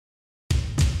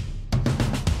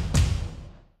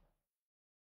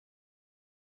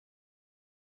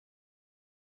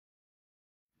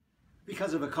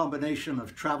Because of a combination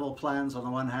of travel plans on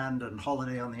the one hand and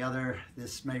holiday on the other,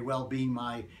 this may well be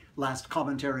my last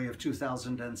commentary of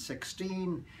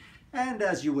 2016, and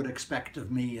as you would expect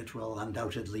of me, it will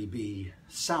undoubtedly be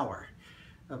sour.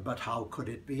 But how could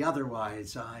it be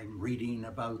otherwise? I'm reading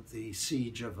about the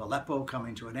siege of Aleppo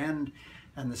coming to an end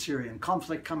and the Syrian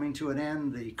conflict coming to an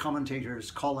end. The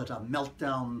commentators call it a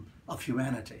meltdown of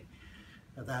humanity.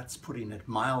 That's putting it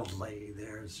mildly.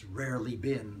 There's rarely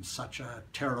been such a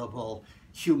terrible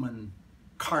human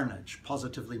carnage,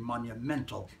 positively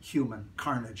monumental human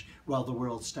carnage, while the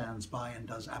world stands by and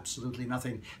does absolutely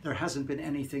nothing. There hasn't been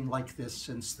anything like this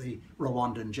since the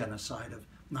Rwandan genocide of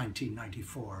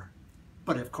 1994.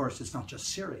 But of course, it's not just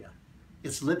Syria.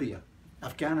 It's Libya,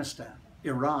 Afghanistan,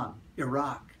 Iran,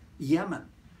 Iraq, Yemen,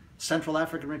 Central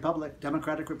African Republic,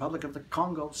 Democratic Republic of the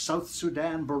Congo, South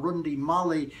Sudan, Burundi,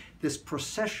 Mali, this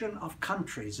procession of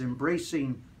countries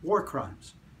embracing war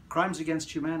crimes, crimes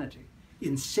against humanity,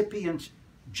 incipient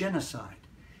genocide.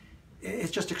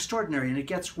 It's just extraordinary, and it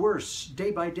gets worse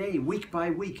day by day, week by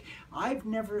week. I've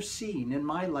never seen in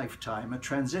my lifetime a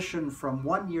transition from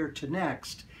one year to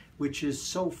next which is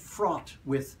so fraught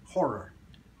with horror.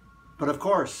 But of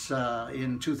course,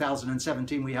 in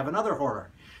 2017 we have another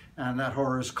horror. And that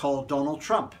horror is called Donald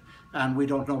Trump. And we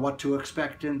don't know what to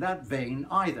expect in that vein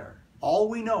either. All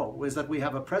we know is that we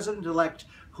have a president-elect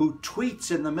who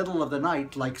tweets in the middle of the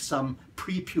night like some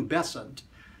prepubescent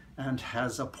and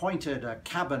has appointed a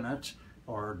cabinet,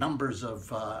 or numbers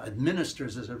of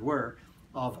administrators, as it were,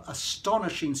 of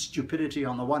astonishing stupidity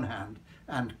on the one hand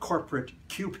and corporate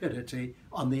cupidity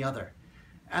on the other.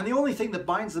 And the only thing that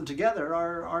binds them together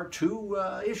are two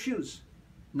issues.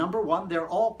 Number one, they're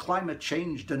all climate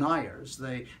change deniers.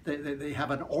 They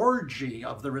have an orgy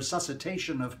of the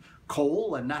resuscitation of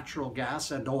coal and natural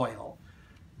gas and oil.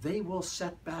 They will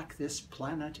set back this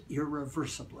planet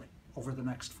irreversibly over the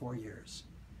next 4 years.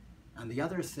 And the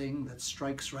other thing that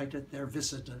strikes right at their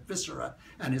viscera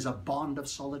and is a bond of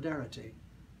solidarity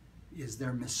is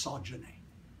their misogyny.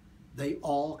 They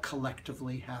all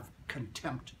collectively have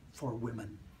contempt for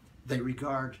women. They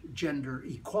regard gender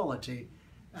equality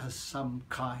as some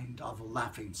kind of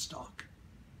laughingstock.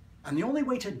 And the only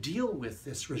way to deal with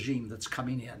this regime that's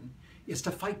coming in is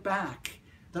to fight back.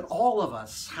 That all of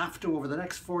us have to, over the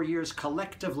next 4 years,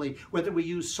 collectively, whether we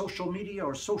use social media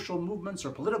or social movements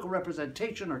or political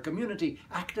representation or community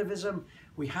activism,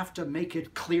 we have to make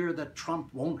it clear that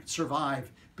Trump won't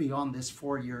survive beyond this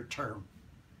 4-year term.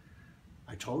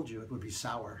 I told you it would be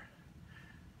sour.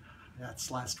 That's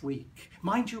last week.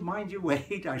 Mind you,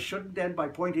 wait, I shouldn't end by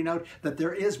pointing out that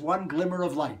there is one glimmer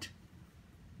of light.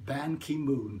 Ban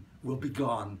Ki-moon will be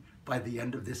gone by the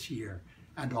end of this year,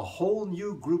 and a whole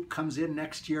new group comes in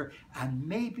next year, and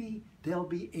maybe they'll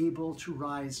be able to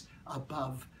rise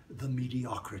above the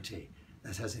mediocrity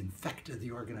that has infected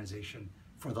the organization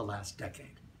for the last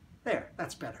decade. There,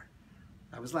 that's better.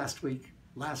 That was last week,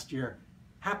 last year.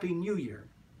 Happy New Year,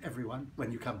 everyone,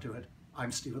 when you come to it.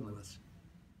 I'm Stephen Lewis.